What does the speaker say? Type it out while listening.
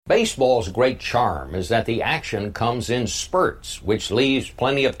Baseball's great charm is that the action comes in spurts, which leaves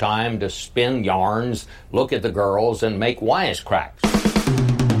plenty of time to spin yarns, look at the girls, and make wisecracks.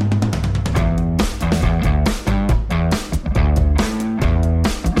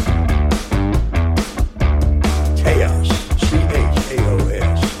 Chaos,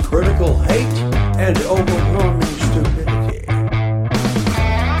 C-H-A-O-S, critical hate and overwhelming stupidity.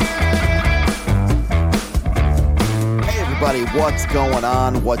 Hey everybody, what's going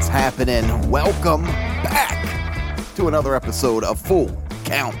on? What's happening? Welcome back to another episode of Full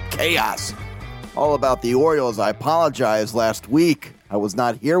Count Chaos. All about the Orioles. I apologize last week. I was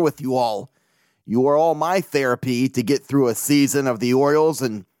not here with you all. You are all my therapy to get through a season of the Orioles,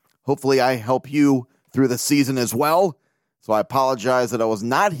 and hopefully I help you through the season as well. So I apologize that I was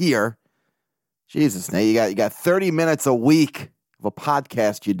not here. Jesus, now you got 30 minutes a week of a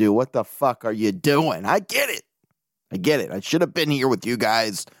podcast you do. What the fuck are you doing? I get it. I should have been here with you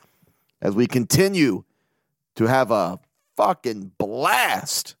guys as we continue to have a fucking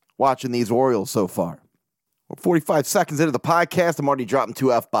blast watching these Orioles so far. We're 45 seconds into the podcast. I'm already dropping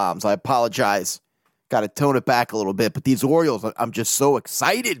 2 F-bombs. I apologize. Got to tone it back a little bit. But these Orioles, I'm just so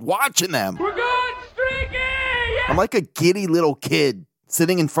excited watching them. We're going streaky! Yeah! I'm like a giddy little kid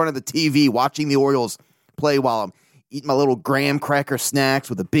sitting in front of the TV watching the Orioles play while I'm eating my little graham cracker snacks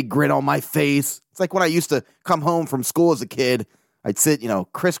with a big grin on my face. It's like when I used to come home from school as a kid. I'd sit,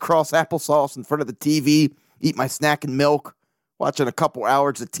 crisscross applesauce in front of the TV, eat my snack and milk, watching a couple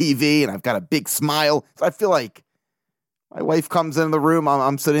hours of TV, and I've got a big smile. So I feel like my wife comes into the room.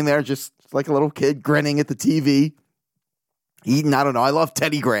 I'm sitting there just like a little kid grinning at the TV, eating, I don't know. I love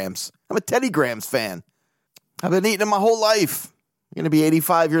Teddy Grahams. I'm a Teddy Grahams fan. I've been eating them my whole life. I'm going to be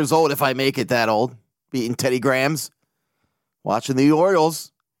 85 years old if I make it that old. Be eating Teddy Grahams, watching the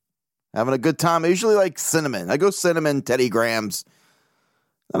Orioles, having a good time. I usually like cinnamon. I go cinnamon, Teddy Grahams.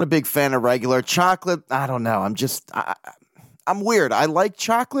 Not a big fan of regular chocolate. I don't know. I'm weird. I like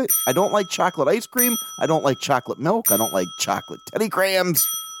chocolate. I don't like chocolate ice cream. I don't like chocolate milk. I don't like chocolate Teddy Grahams.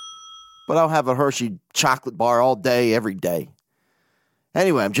 But I'll have a Hershey chocolate bar all day, every day.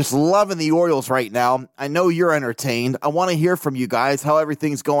 Anyway, I'm just loving the Orioles right now. I know you're entertained. I want to hear from you guys how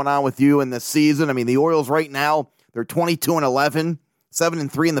everything's going on with you in this season. I mean, the Orioles right now, they're 22-11,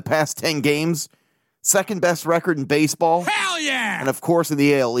 7-3 in the past 10 games. Second best record in baseball. Hell yeah! And of course in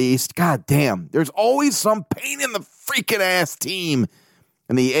the AL East. God damn, there's always some pain in the freaking ass team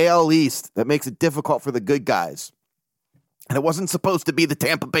in the AL East that makes it difficult for the good guys. And it wasn't supposed to be the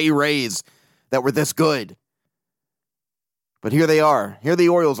Tampa Bay Rays that were this good. But here they are. Here the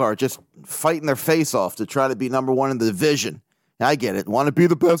Orioles are just fighting their face off to try to be number one in the division. I get it. Want to be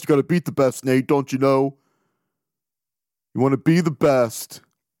the best, you got to beat the best, Nate, don't you know? You want to be the best,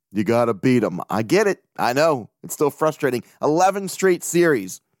 you got to beat them. I get it. I know. It's still frustrating. 11 straight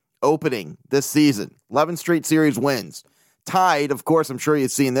series opening this season. 11 straight series wins. Tied, of course, I'm sure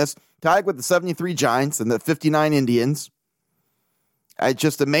you've seen this, tied with the 73 Giants and the 59 Indians. It's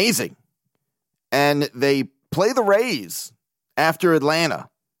just amazing. And they play the Rays after Atlanta.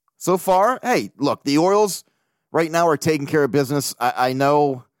 So far, hey, look, the Orioles right now are taking care of business. I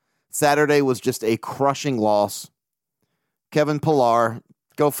know Saturday was just a crushing loss. Kevin Pillar,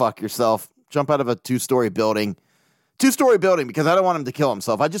 go fuck yourself. Jump out of a two-story building. Two-story building because I don't want him to kill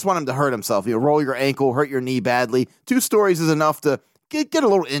himself. I just want him to hurt himself. Roll your ankle, hurt your knee badly. 2 stories is enough to get a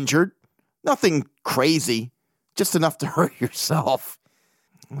little injured. Nothing crazy. Just enough to hurt yourself.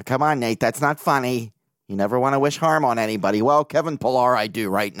 Come on, Nate. That's not funny. You never want to wish harm on anybody. Well, Kevin Pillar, I do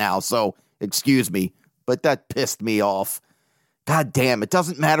right now, so excuse me. But that pissed me off. God damn, it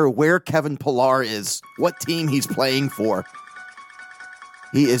doesn't matter where Kevin Pillar is, what team he's playing for.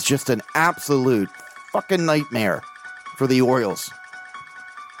 He is just an absolute fucking nightmare for the Orioles.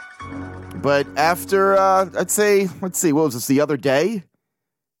 But after, I'd say, let's see, what was this, the other day?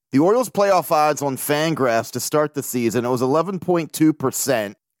 The Orioles playoff odds on Fangraphs to start the season, it was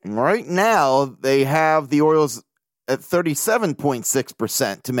 11.2%. And right now, they have the Orioles at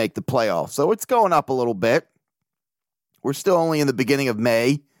 37.6% to make the playoffs. So it's going up a little bit. We're still only in the beginning of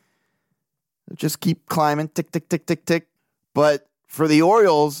May. Just keep climbing, tick, tick, tick, tick, tick. But for the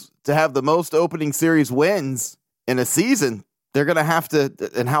Orioles to have the most opening series wins in a season, they're going to have to,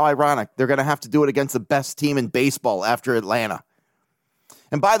 and how ironic, they're going to have to do it against the best team in baseball after Atlanta.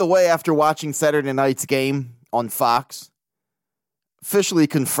 And by the way, after watching Saturday night's game on Fox, officially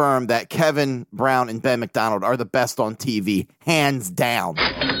confirmed that Kevin Brown and Ben McDonald are the best on TV, hands down.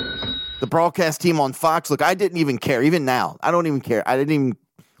 The broadcast team on Fox, look, I didn't even care. Even now, I don't even care. I didn't even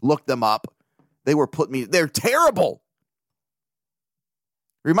look them up. They're terrible.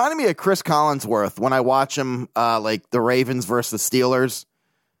 Reminded me of Chris Collinsworth when I watch him, like the Ravens versus the Steelers.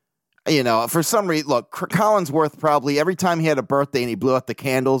 You know, for some reason, look, Collinsworth probably, every time he had a birthday and he blew out the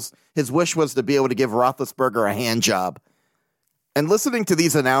candles, his wish was to be able to give Roethlisberger a hand job. And listening to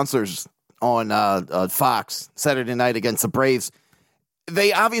these announcers on Fox Saturday night against the Braves,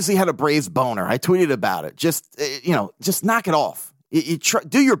 they obviously had a Braves boner. I tweeted about it. Just knock it off.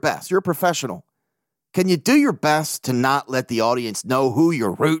 Do your best. You're a professional. Can you do your best to not let the audience know who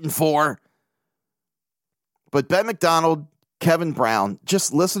you're rooting for? But Ben McDonald, Kevin Brown,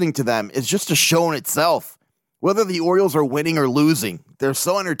 just listening to them is just a show in itself. Whether the Orioles are winning or losing, they're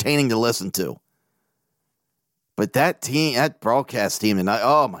so entertaining to listen to. But that team, that broadcast team tonight,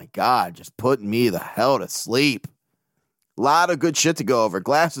 oh my God, just putting me the hell to sleep. A lot of good shit to go over.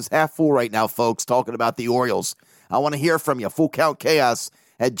 Glass is half full right now, folks, talking about the Orioles. I want to hear from you.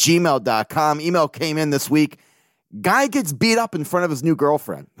 FullCountChaos@gmail.com. Email came in this week. Guy gets beat up in front of his new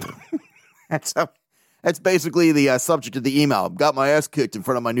girlfriend. That's basically the subject of the email. Got my ass kicked in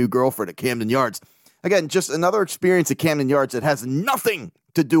front of my new girlfriend at Camden Yards. Again, just another experience at Camden Yards that has nothing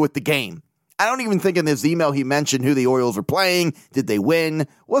to do with the game. I don't even think in his email he mentioned who the Orioles were playing. Did they win?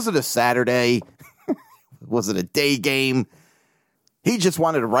 Was it a Saturday? Was it a day game? He just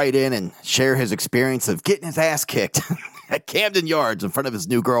wanted to write in and share his experience of getting his ass kicked at Camden Yards in front of his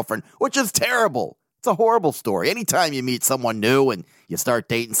new girlfriend, which is terrible. It's a horrible story. Anytime you meet someone new and you start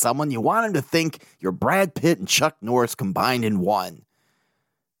dating someone, you want him to think you're Brad Pitt and Chuck Norris combined in one.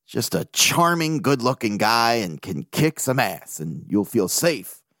 Just a charming, good-looking guy and can kick some ass, and you'll feel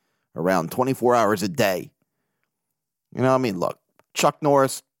safe around 24 hours a day. You know what I mean? Look, Chuck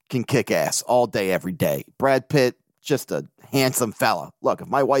Norris can kick ass all day, every day. Brad Pitt, just a handsome fella. Look, if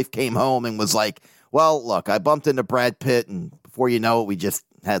my wife came home and was like, well, look, I bumped into Brad Pitt, and before you know it, we just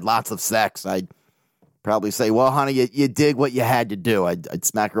had lots of sex, I'd probably say, well, honey, you did what you had to do. I'd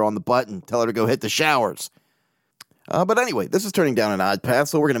smack her on the butt and tell her to go hit the showers. But anyway, this is turning down an odd path,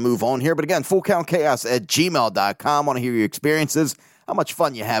 so we're going to move on here. But again, FullCountChaos@gmail.com. Want to hear your experiences, how much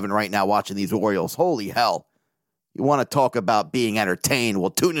fun you having right now watching these Orioles. Holy hell. You want to talk about being entertained?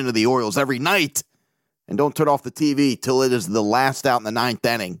 Well, tune into the Orioles every night. And don't turn off the TV till it is the last out in the ninth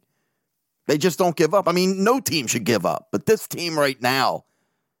inning. They just don't give up. I mean, no team should give up. But this team right now,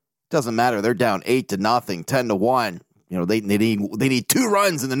 doesn't matter. They're down 8-0, 10-1. You know, they need 2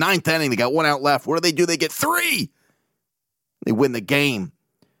 runs in the ninth inning. They got 1 out left. What do? They get 3. They win the game.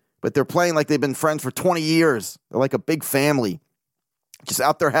 But they're playing like they've been friends for 20 years. They're like a big family. Just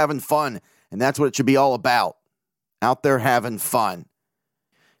out there having fun. And that's what it should be all about. Out there having fun.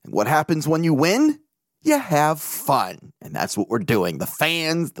 And what happens when you win? You have fun. And that's what we're doing. The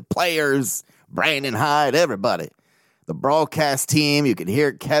fans, the players, Brandon Hyde, everybody. The broadcast team, you can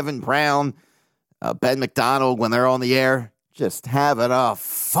hear Kevin Brown, Ben McDonald when they're on the air. Just having a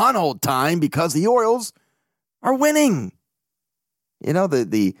fun old time because the Orioles are winning. You know,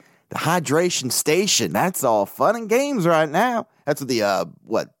 the hydration station, that's all fun and games right now. That's what the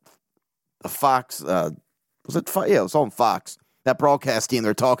Fox, was it? Yeah, it was on Fox. That broadcast team,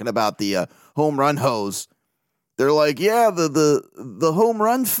 they're talking about the home run hose. They're like, yeah, the home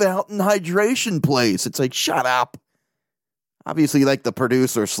run fountain hydration place. It's like, shut up. Obviously, like the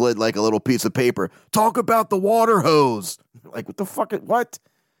producer slid like a little piece of paper. Talk about the water hose. Like, what the fuck? What?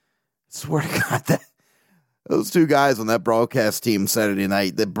 Swear to God, those 2 guys on that broadcast team Saturday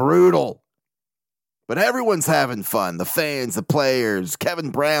night, they're brutal. But everyone's having fun. The fans, the players, Kevin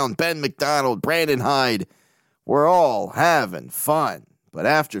Brown, Ben McDonald, Brandon Hyde. We're all having fun. But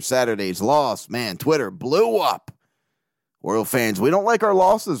after Saturday's loss, man, Twitter blew up. Oriole fans, we don't like our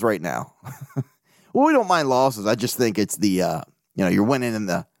losses right now. Well, we don't mind losses. I just think it's the, you're winning in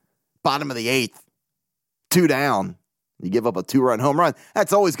the bottom of the 8th, 2 down. You give up a 2-run home run.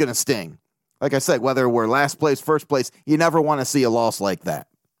 That's always going to sting. Like I said, whether we're last place, first place, you never want to see a loss like that.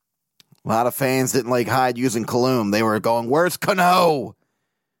 A lot of fans didn't like Hyde using Kalum. They were going, where's Cano?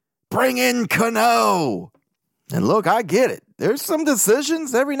 Bring in Cano. And look, I get it. There's some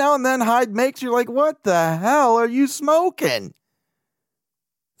decisions every now and then Hyde makes. You're like, what the hell are you smoking?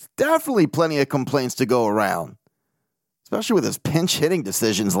 Definitely plenty of complaints to go around, especially with his pinch hitting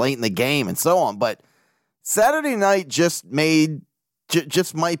decisions late in the game and so on. But Saturday night just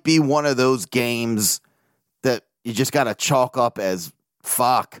might be one of those games that you just got to chalk up as,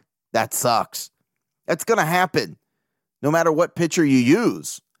 fuck, that sucks. That's going to happen no matter what pitcher you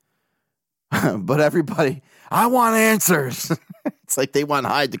use. But everybody, I want answers. It's like they want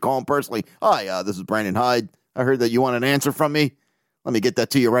Hyde to call him personally. Hi, this is Brandon Hyde. I heard that you want an answer from me. Let me get that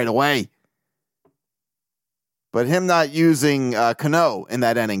to you right away. But him not using Cano in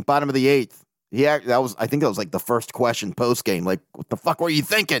that inning, bottom of the 8th, I think that was like the first question post game. Like, what the fuck were you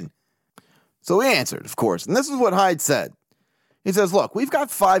thinking? So he answered, of course. And this is what Hyde said. He says, look, we've got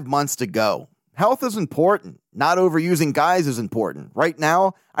 5 months to go. Health is important. Not overusing guys is important. Right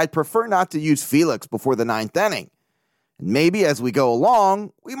now, I'd prefer not to use Felix before the 9th inning. And maybe as we go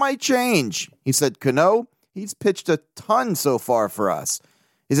along, we might change. He said, Cano, he's pitched a ton so far for us.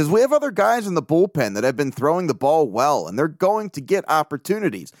 He says, we have other guys in the bullpen that have been throwing the ball well, and they're going to get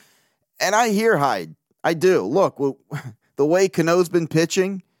opportunities. And I hear Hyde. I do. Look, the way Cano's been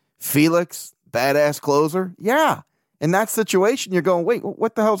pitching, Felix, badass closer, yeah. In that situation, you're going, wait,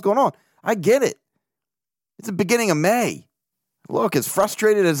 what the hell's going on? I get it. It's the beginning of May. Look, as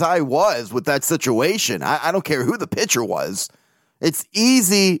frustrated as I was with that situation, I don't care who the pitcher was. It's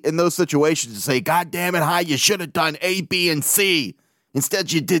easy in those situations to say, God damn it, Hyde, you should have done A, B, and C.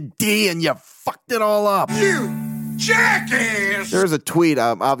 Instead, you did D, and you fucked it all up. You jackass! There's a tweet.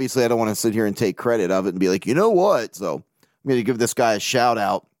 Obviously, I don't want to sit here and take credit of it and be like, you know what? So I'm going to give this guy a shout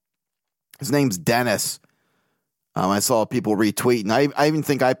out. His name's Dennis. I saw people retweeting. I even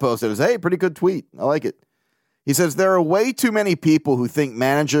think I posted it as, hey, pretty good tweet. I like it. He says, there are way too many people who think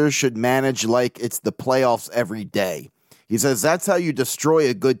managers should manage like it's the playoffs every day. He says, that's how you destroy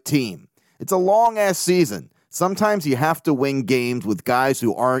a good team. It's a long-ass season. Sometimes you have to win games with guys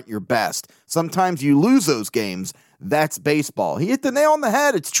who aren't your best. Sometimes you lose those games. That's baseball. He hit the nail on the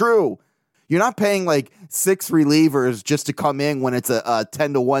head. It's true. You're not paying like 6 relievers just to come in when it's a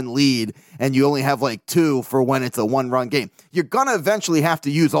 10-1 lead and you only have like 2 for when it's a 1-run game. You're going to eventually have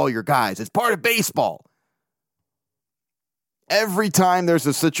to use all your guys. It's part of baseball. Every time there's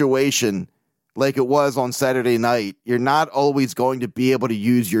a situation like it was on Saturday night, you're not always going to be able to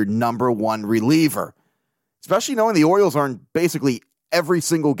use your number 1 reliever, especially knowing the Orioles are in basically every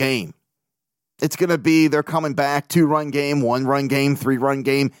single game. It's going to be they're coming back, 2-run game, 1-run game, 3-run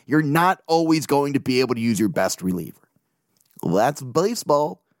game. You're not always going to be able to use your best reliever. Well, that's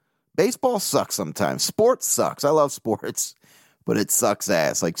baseball. Baseball sucks sometimes. Sports sucks. I love sports, but it sucks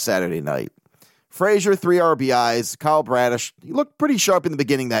ass like Saturday night. Frazier, 3 RBIs. Kyle Bradish, he looked pretty sharp in the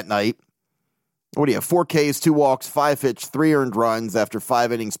beginning that night. What do you have? 4 Ks, 2 walks, 5 hits, 3 earned runs after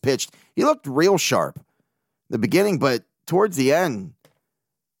 5 innings pitched. He looked real sharp in the beginning, but towards the end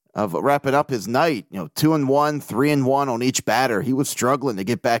of wrapping up his night, 2-1, 3-1 on each batter, he was struggling to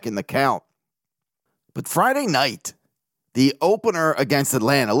get back in the count. But Friday night, the opener against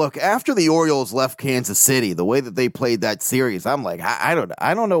Atlanta. Look, after the Orioles left Kansas City, the way that they played that series, I'm like, I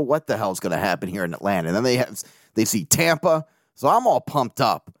don't know what the hell's going to happen here in Atlanta. And then they see Tampa, so I'm all pumped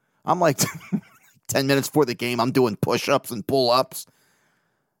up. I'm like 10 minutes before the game, I'm doing push-ups and pull-ups.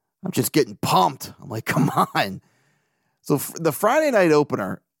 I'm just getting pumped. I'm like, come on. So the Friday night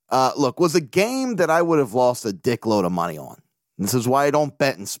opener, look, was a game that I would have lost a dickload of money on. This is why I don't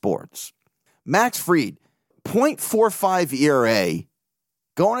bet in sports. Max Fried, 0.45 ERA,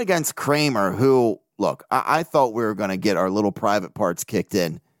 going against Kramer, who, look, I thought we were going to get our little private parts kicked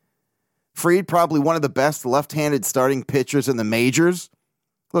in. Fried, probably one of the best left-handed starting pitchers in the majors.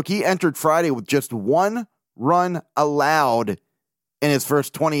 Look, he entered Friday with just 1 run allowed in his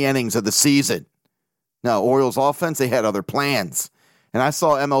first 20 innings of the season. Now, Orioles offense, they had other plans. And I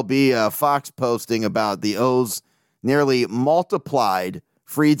saw MLB Fox posting about the O's nearly multiplied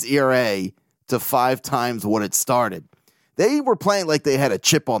Fried's ERA to 5 times what it started. They were playing like they had a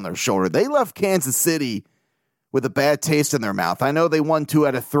chip on their shoulder. They left Kansas City with a bad taste in their mouth. I know they won 2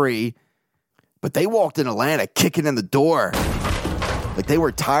 out of 3, but they walked in Atlanta kicking in the door. Like they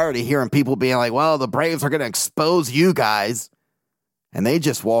were tired of hearing people being like, well, the Braves are going to expose you guys. And they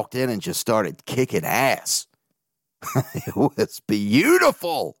just walked in and just started kicking ass. It was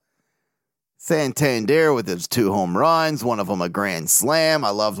beautiful. Santander with his 2 home runs, one of them a grand slam. I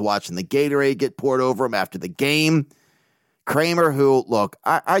loved watching the Gatorade get poured over him after the game. Kramer, who, look,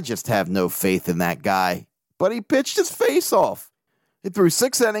 I just have no faith in that guy. But he pitched his face off. He threw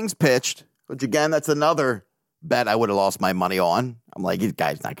 6 innings pitched, which again, that's another bet I would have lost my money on. I'm like, this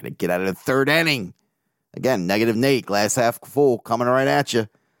guy's not going to get out of the 3rd inning. Again, negative Nate, glass half full, coming right at you.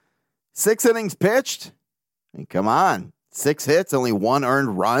 6 innings pitched. I mean, come on. 6 hits, only 1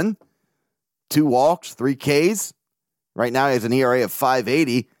 earned run. 2 walks, 3 Ks. Right now he has an ERA of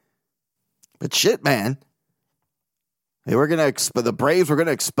 5.80. But shit, man. The Braves were going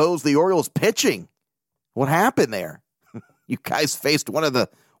to expose the Orioles pitching. What happened there? You guys faced one of the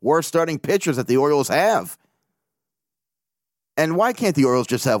worst starting pitchers that the Orioles have. And why can't the Orioles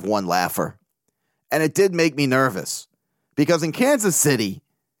just have 1 laugher? And it did make me nervous. Because in Kansas City,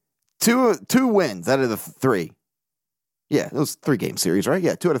 two wins out of the 3. Yeah, it was 3-game series, right?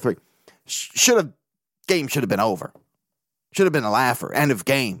 Yeah, 2 out of 3. Game should have been over. Should have been a laugher. End of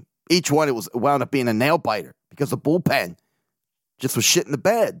game. Each one, it wound up being a nail biter because the bullpen just was shit in the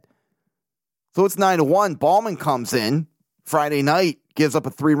bed. So it's 9-1. Ballman comes in, Friday night, gives up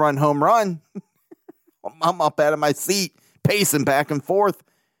a 3-run home run. I'm up out of my seat, pacing back and forth.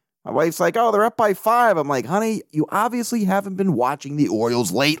 My wife's like, oh, they're up by 5. I'm like, honey, you obviously haven't been watching the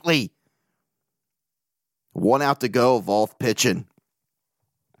Orioles lately. 1 out to go, Volth pitching.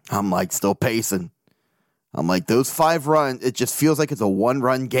 I'm like, still pacing. I'm like, those 5 runs, it just feels like it's a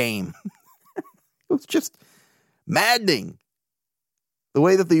 1-run game. It was just maddening. The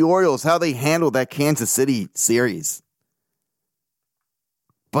way that the Orioles, how they handled that Kansas City series.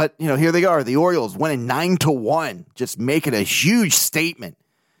 But, here they are. The Orioles winning 9-1, just making a huge statement.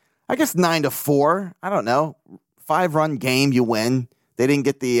 I guess 9-4. I don't know. 5-run game, you win. They didn't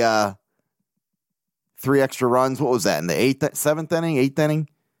get the 3 extra runs. What was that, in the 7th inning, 8th inning?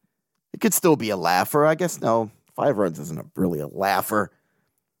 It could still be a laugher. I guess, no, 5 runs isn't really a laugher.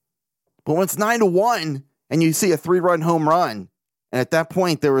 But when it's 9-1 and you see a 3-run home run, and at that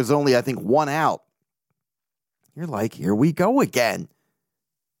point there was only, I think, 1 out, you're like, here we go again.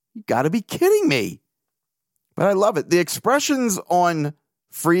 You got to be kidding me. But I love it. The expressions on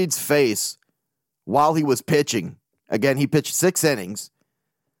Fried's face while he was pitching, again, he pitched 6 innings.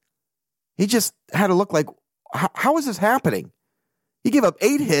 He just had to look like, how is this happening? He gave up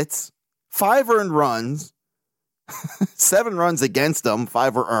 8 hits, 5 earned runs, 7 runs against him,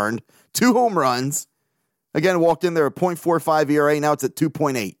 5 were earned, 2 home runs. Again, walked in there at .45 ERA. Now it's at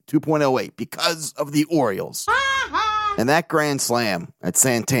 2.8, 2.08 because of the Orioles. And that grand slam at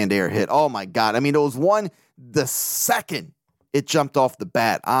Santander hit, oh my God. I mean, it was the second it jumped off the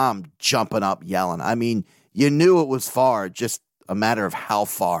bat, I'm jumping up yelling. I mean, you knew it was far, just a matter of how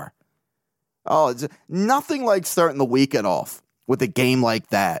far. Oh, it's nothing like starting the weekend off with a game like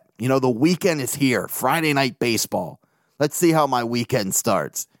that. The weekend is here, Friday night baseball. Let's see how my weekend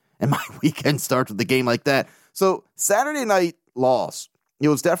starts. And my weekend starts with a game like that. So Saturday night loss, it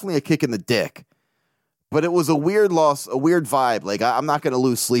was definitely a kick in the dick. But it was a weird loss, a weird vibe. Like, I'm not going to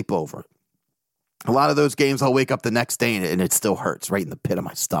lose sleep over it. A lot of those games, I'll wake up the next day and it still hurts right in the pit of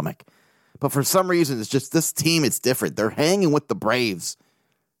my stomach. But for some reason, it's just this team, it's different. They're hanging with the Braves,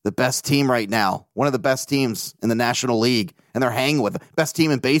 the best team right now, one of the best teams in the National League, and they're hanging with the best team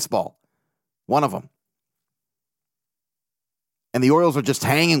in baseball, one of them. And the Orioles are just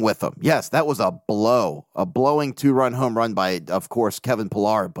hanging with them. Yes, that was a blowing 2-run home run by, of course, Kevin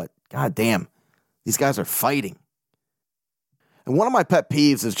Pillar, but goddamn. These guys are fighting. And one of my pet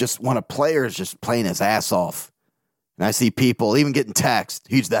peeves is just when a player is just playing his ass off. And I see people even getting text,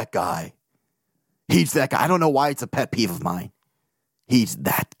 he's that guy. He's that guy. I don't know why it's a pet peeve of mine. He's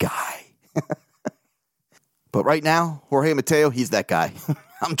that guy. But right now, Jorge Mateo, he's that guy.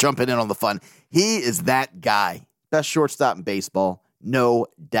 I'm jumping in on the fun. He is that guy. Best shortstop in baseball. No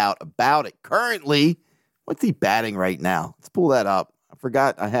doubt about it. Currently, what's he batting right now? Let's pull that up. I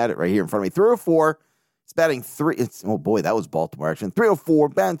forgot I had it right here in front of me. 304. It's batting 3. Oh, boy, that was Baltimore action. 304.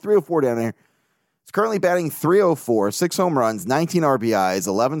 Batting 304 down there. It's currently batting 304. 6 home runs, 19 RBIs,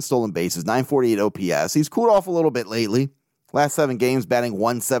 11 stolen bases, 948 OPS. He's cooled off a little bit lately. Last 7 games, batting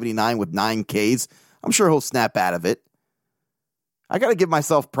 179 with 9 Ks. I'm sure he'll snap out of it. I got to give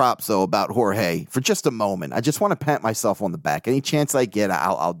myself props, though, about Jorge for just a moment. I just want to pat myself on the back. Any chance I get,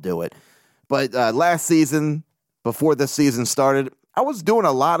 I'll do it. But last season, before this season started, I was doing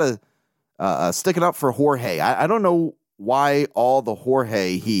a lot of sticking up for Jorge. I don't know why all the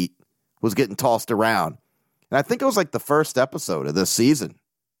Jorge heat was getting tossed around. And I think it was like the first episode of this season.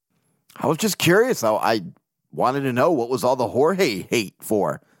 I was just curious. I wanted to know what was all the Jorge hate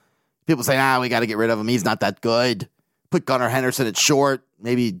for. People say, we got to get rid of him. He's not that good. Put Gunnar Henderson at short.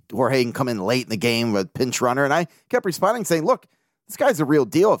 Maybe Jorge can come in late in the game with a pinch runner. And I kept responding saying, look, this guy's a real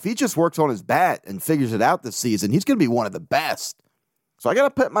deal. If he just works on his bat and figures it out this season, he's going to be one of the best. So I got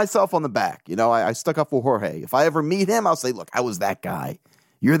to pat myself on the back. I stuck up for Jorge. If I ever meet him, I'll say, look, I was that guy.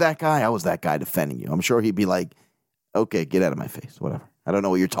 You're that guy. I was that guy defending you. I'm sure he'd be like, okay, get out of my face. Whatever. I don't know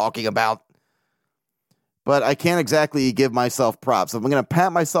what you're talking about. But I can't exactly give myself props. If I'm going to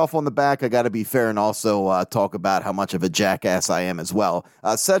pat myself on the back, I got to be fair and also talk about how much of a jackass I am as well.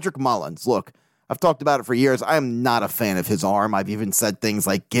 Cedric Mullins, look, I've talked about it for years. I am not a fan of his arm. I've even said things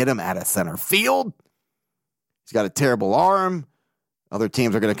like, get him out of center field. He's got a terrible arm. Other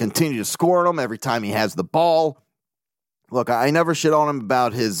teams are going to continue to score on him every time he has the ball. Look, I never shit on him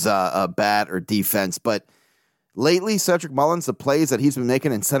about his bat or defense, but lately, Cedric Mullins, the plays that he's been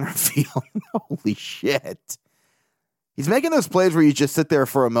making in center field, holy shit. He's making those plays where you just sit there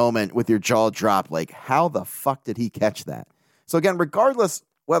for a moment with your jaw dropped, like, how the fuck did he catch that? So again, regardless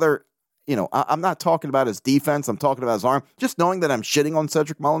whether, I'm not talking about his defense, I'm talking about his arm, just knowing that I'm shitting on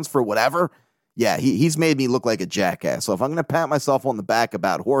Cedric Mullins for whatever, yeah, he's made me look like a jackass. So if I'm going to pat myself on the back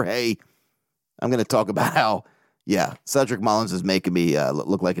about Jorge, I'm going to talk about how Yeah, Cedric Mullins is making me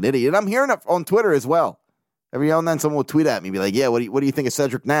look like an idiot. And I'm hearing it on Twitter as well. Every now and then someone will tweet at me and be like, yeah, what do you think of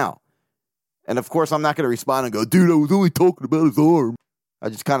Cedric now? And, of course, I'm not going to respond and go, dude, I was only talking about his arm. I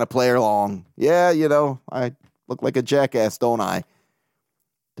just kind of play along. Yeah, I look like a jackass, don't I?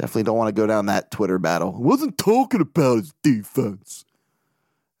 Definitely don't want to go down that Twitter battle. I wasn't talking about his defense.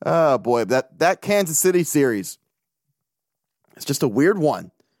 Oh, boy, that Kansas City series, it's just a weird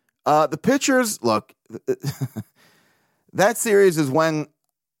one. The pitchers, look, that series is when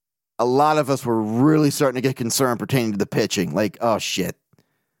a lot of us were really starting to get concerned pertaining to the pitching. Like, oh, shit.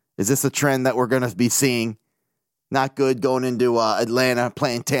 Is this a trend that we're going to be seeing? Not good going into Atlanta,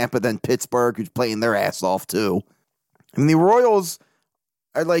 playing Tampa, then Pittsburgh, who's playing their ass off, too. I mean, the Royals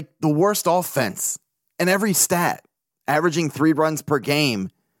are like the worst offense in every stat, averaging 3 runs per game.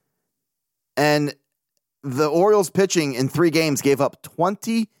 And the Orioles pitching in 3 games gave up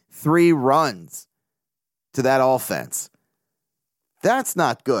 23 runs to that offense. That's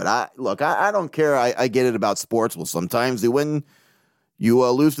not good. I don't care. I get it about sports. Well, sometimes you win, you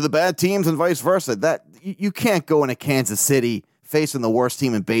lose to the bad teams and vice versa. That you can't go into Kansas City facing the worst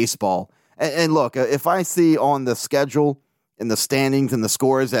team in baseball. And look, if I see on the schedule and the standings and the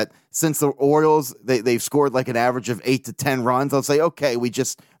scores that since the Orioles, they've scored like an average of 8 to 10 runs, I'll say, okay, we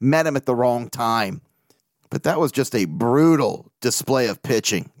just met them at the wrong time. But that was just a brutal display of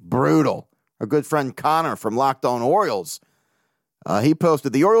pitching. Brutal. Our good friend Connor from Locked On Orioles, he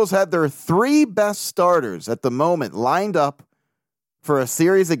posted, the Orioles had their 3 best starters at the moment lined up for a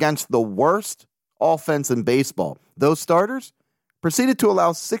series against the worst offense in baseball. Those starters proceeded to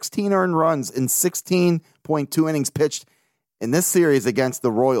allow 16 earned runs in 16.2 innings pitched in this series against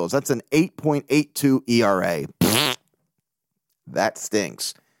the Royals. That's an 8.82 ERA. That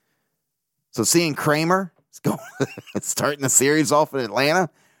stinks. So seeing Kramer starting the series off in Atlanta,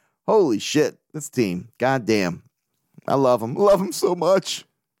 holy shit, this team, goddamn. I love them. Love them so much.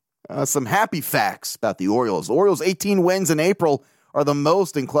 Some happy facts about the Orioles. The Orioles' 18 wins in April are the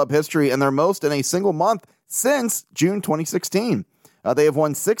most in club history, and they're most in a single month since June 2016. They have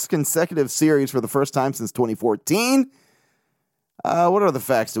won 6 consecutive series for the first time since 2014. What other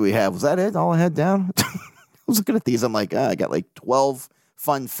facts do we have? Was that it? All I had down? I was looking at these. I'm like, I got like 12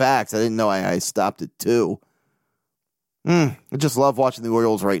 fun facts. I didn't know I stopped at 2. I just love watching the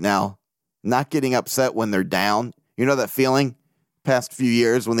Orioles right now. Not getting upset when they're down. You know that feeling? Past few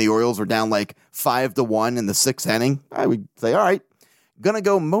years when the Orioles were down like 5-1 in the 6th inning, I would say, all right, gonna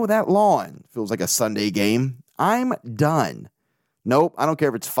go mow that lawn. Feels like a Sunday game. I'm done. Nope, I don't care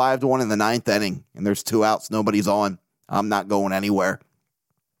if it's 5-1 in the 9th inning and there's 2 outs, nobody's on. I'm not going anywhere.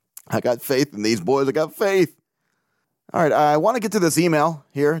 I got faith in these boys. I got faith. All right, I want to get to this email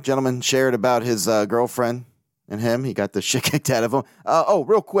here. A gentleman shared about his girlfriend and him. He got the shit kicked out of him.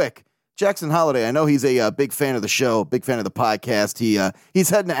 Real quick. Jackson Holliday, I know he's a big fan of the show, big fan of the podcast. He's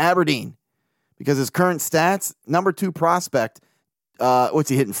heading to Aberdeen because his current stats, number 2 prospect, what's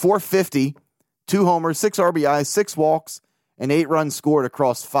he hitting? 450, 2 homers, 6 RBIs, 6 walks, and 8 runs scored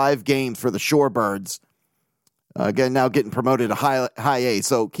across 5 games for the Shorebirds. Again, now getting promoted to high A,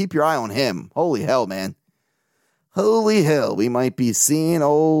 so keep your eye on him. Holy hell, man. Holy hell, we might be seeing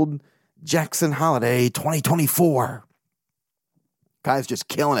old Jackson Holliday 2024. Guy's just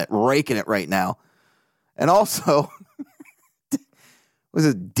killing it, raking it right now. And also, was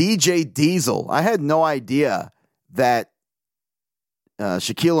it DJ Diesel? I had no idea that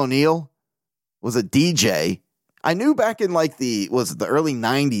Shaquille O'Neal was a DJ. I knew back in like the early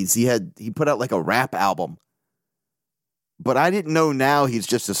 90s he put out like a rap album. But I didn't know now he's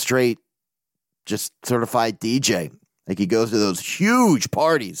just a straight, just certified DJ. Like he goes to those huge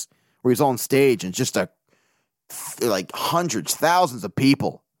parties where he's on stage and just like hundreds, thousands of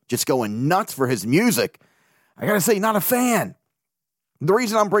people just going nuts for his music. I gotta say, not a fan. The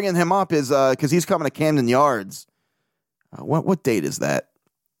reason I'm bringing him up is because he's coming to Camden Yards. What date is that?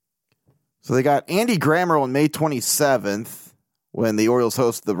 So they got Andy Grammer on May 27th when the Orioles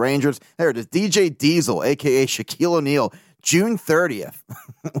host the Rangers. There it is, DJ Diesel, a.k.a. Shaquille O'Neal, June 30th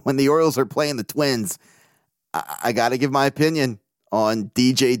when the Orioles are playing the Twins. I got to give my opinion on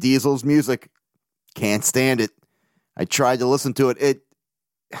DJ Diesel's music. Can't stand it. I tried to listen to it.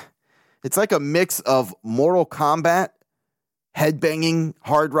 It's like a mix of Mortal Kombat, headbanging,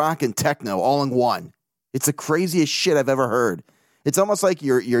 hard rock, and techno all in one. It's the craziest shit I've ever heard. It's almost like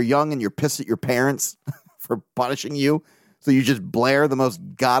you're young and you're pissed at your parents for punishing you, so you just blare the most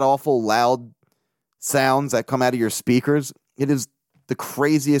god-awful loud sounds that come out of your speakers. It is the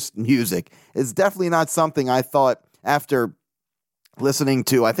craziest music. It's definitely not something I thought after listening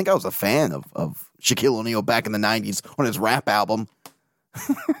to. I think I was a fan of Shaquille O'Neal back in the 90s on his rap album.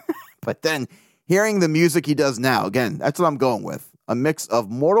 But then hearing the music he does now, again, that's what I'm going with. A mix of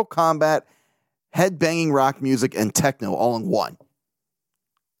Mortal Kombat, head-banging rock music, and techno all in one.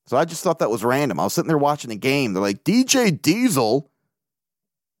 So I just thought that was random. I was sitting there watching a game. They're like, DJ Diesel.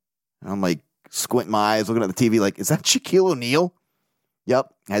 And I'm like, squinting my eyes, looking at the TV like, is that Shaquille O'Neal?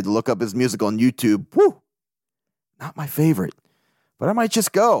 Yep. I had to look up his music on YouTube. Woo! Not my favorite. But I might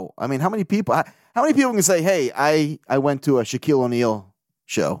just go. I mean, how many people can say, hey, I went to a Shaquille O'Neal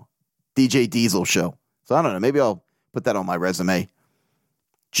show, DJ Diesel show. So I don't know. Maybe I'll put that on my resume.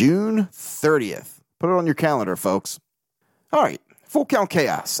 June 30th. Put it on your calendar, folks. All right.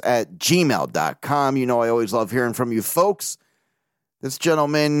 FullCountChaos@gmail.com. You know I always love hearing from you folks. This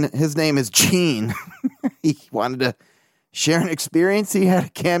gentleman, his name is Gene. He wanted to share an experience he had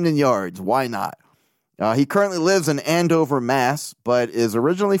at Camden Yards. Why not? He currently lives in Andover, Mass., but is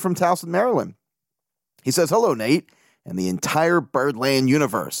originally from Towson, Maryland. He says, hello, Nate, and the entire Birdland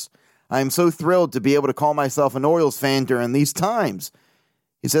universe. I am so thrilled to be able to call myself an Orioles fan during these times.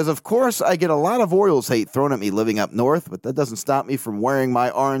 He says, of course, I get a lot of Orioles hate thrown at me living up north, but that doesn't stop me from wearing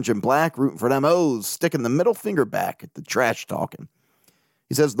my orange and black, rooting for them O's, sticking the middle finger back at the trash talking.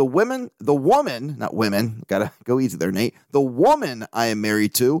 He says, the woman, not women, gotta go easy there, Nate. The woman I am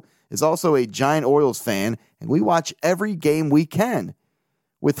married to is also a giant Orioles fan, and we watch every game we can.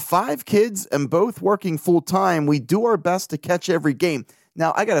 With 5 kids and both working full-time, we do our best to catch every game.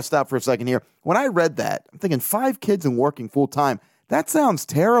 Now, I gotta stop for a second here. When I read that, I'm thinking 5 kids and working full-time. That sounds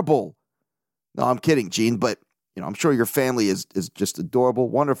terrible. No, I'm kidding, Gene, but I'm sure your family is just adorable,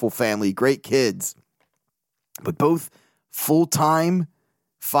 wonderful family, great kids. But both full-time,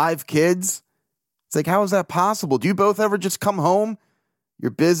 5 kids? It's like, how is that possible? Do you both ever just come home? You're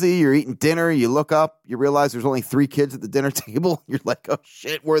busy, you're eating dinner, you look up, you realize there's only 3 kids at the dinner table. You're like, oh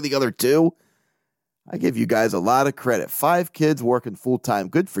shit, where are the other 2? I give you guys a lot of credit. 5 kids working full-time.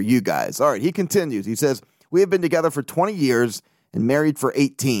 Good for you guys. All right, he continues. He says, we have been together for 20 years and married for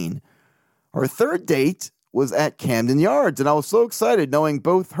 18. Our third date was at Camden Yards, and I was so excited knowing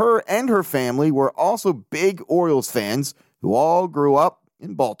both her and her family were also big Orioles fans who all grew up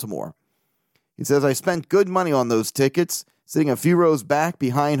in Baltimore. He says, I spent good money on those tickets, sitting a few rows back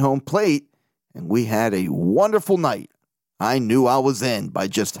behind home plate, and we had a wonderful night. I knew I was in by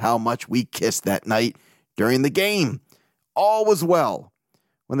just how much we kissed that night during the game. All was well.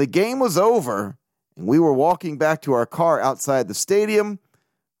 When the game was over and we were walking back to our car outside the stadium,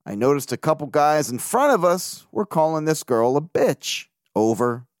 I noticed a couple guys in front of us were calling this girl a bitch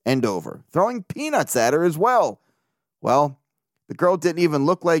over and over, throwing peanuts at her as well. Well, the girl didn't even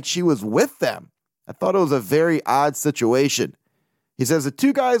look like she was with them. I thought it was a very odd situation. He says the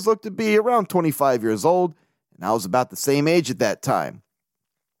 2 guys looked to be around 25 years old, and I was about the same age at that time.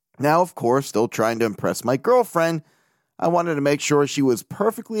 Now, of course, still trying to impress my girlfriend, I wanted to make sure she was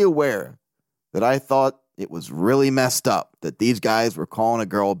perfectly aware that I thought it was really messed up that these guys were calling a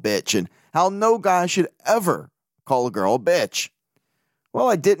girl a bitch and how no guy should ever call a girl a bitch. Well,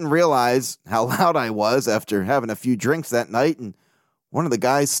 I didn't realize how loud I was after having a few drinks that night, and one of the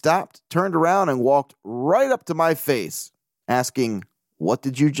guys stopped, turned around, and walked right up to my face, asking, what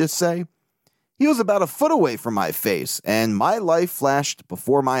did you just say? He was about a foot away from my face, and my life flashed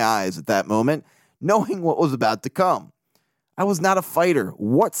before my eyes at that moment, knowing what was about to come. I was not a fighter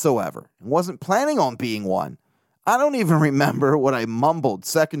whatsoever, and wasn't planning on being one. I don't even remember what I mumbled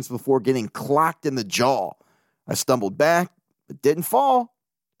seconds before getting clocked in the jaw. I stumbled back, but didn't fall,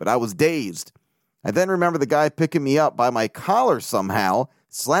 but I was dazed. I then remember the guy picking me up by my collar somehow,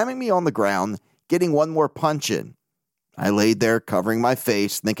 slamming me on the ground, getting one more punch in. I laid there covering my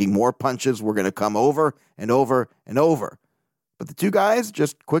face, thinking more punches were going to come over and over and over. But the 2 guys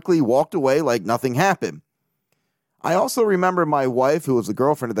just quickly walked away like nothing happened. I also remember my wife, who was a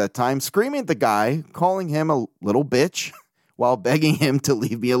girlfriend at that time, screaming at the guy, calling him a little bitch, while begging him to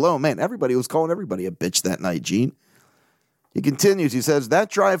leave me alone. Man, everybody was calling everybody a bitch that night, Gene. He continues, he says, that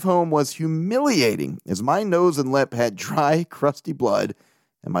drive home was humiliating as my nose and lip had dry, crusty blood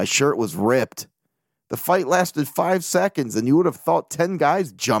and my shirt was ripped. The fight lasted 5 seconds and you would have thought 10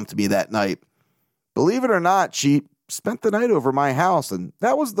 guys jumped me that night. Believe it or not, she spent the night over my house and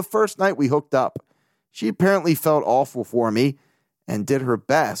that was the first night we hooked up. She apparently felt awful for me and did her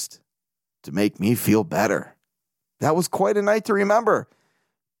best to make me feel better. That was quite a night to remember.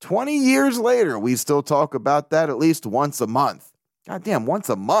 20 years later, we still talk about that at least once a month. Goddamn, once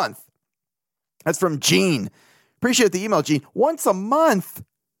a month. That's from Gene. Appreciate the email, Gene. Once a month?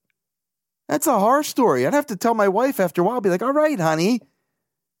 That's a horror story. I'd have to tell my wife after a while, be like, all right, honey,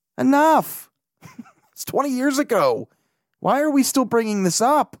 enough. It's 20 years ago. Why are we still bringing this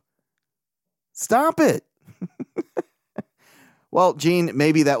up? Stop it. Well, Gene,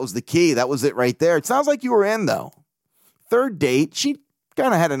 maybe that was the key. That was it right there. It sounds like you were in, though. Third date, she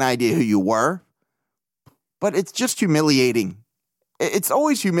kind of had an idea who you were. But it's just humiliating. It's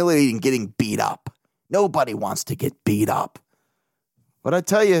always humiliating getting beat up. Nobody wants to get beat up. But I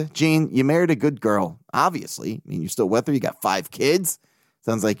tell you, Gene, you married a good girl, obviously. I mean, you're still with her. You got 5 kids.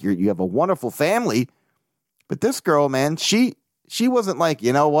 Sounds like you have a wonderful family. But this girl, man, she wasn't like,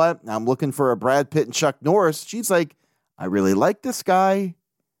 you know what? I'm looking for a Brad Pitt and Chuck Norris. She's like, I really like this guy,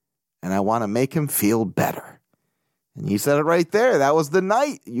 and I want to make him feel better. And he said it right there. That was the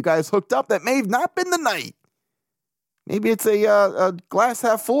night you guys hooked up. That may have not been the night. Maybe it's a glass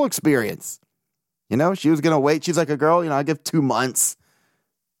half full experience. You know, she was going to wait. She's like a girl, I give 2 months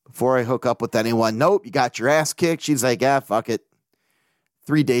before I hook up with anyone. Nope, you got your ass kicked. She's like, yeah, fuck it.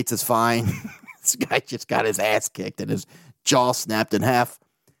 3 dates is fine. This guy just got his ass kicked and his jaw snapped in half.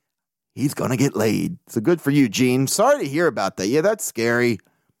 He's going to get laid. So good for you, Gene. Sorry to hear about that. Yeah, that's scary.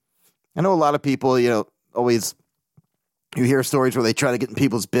 I know a lot of people, always you hear stories where they try to get in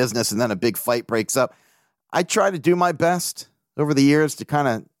people's business and then a big fight breaks up. I try to do my best over the years to kind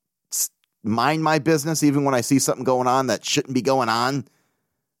of mind my business, even when I see something going on that shouldn't be going on.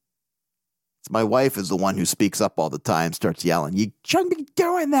 It's my wife is the one who speaks up all the time, starts yelling, you shouldn't be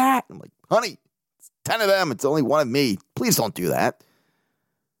doing that. I'm like, honey, it's 10 of them. It's only 1 of me. Please don't do that.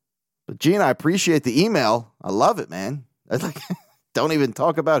 But Gene, I appreciate the email. I love it, man. Don't even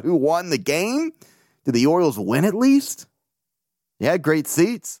talk about who won the game. Did the Orioles win at least? You had great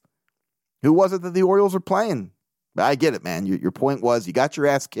seats. Who was it that the Orioles were playing? But I get it, man. Your point was you got your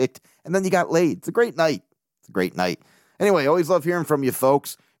ass kicked and then you got laid. It's a great night. It's a great night. Anyway, always love hearing from you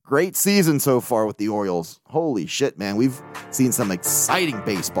folks. Great season so far with the Orioles. Holy shit, man. We've seen some exciting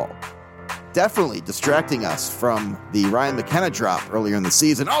baseball. Definitely distracting us from the Ryan McKenna drop earlier in the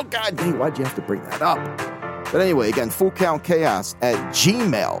season. Oh, God, hey, why'd you have to bring that up? But anyway, again,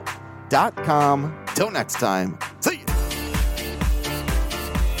 fullcountchaos@gmail.com. Till next time, see ya.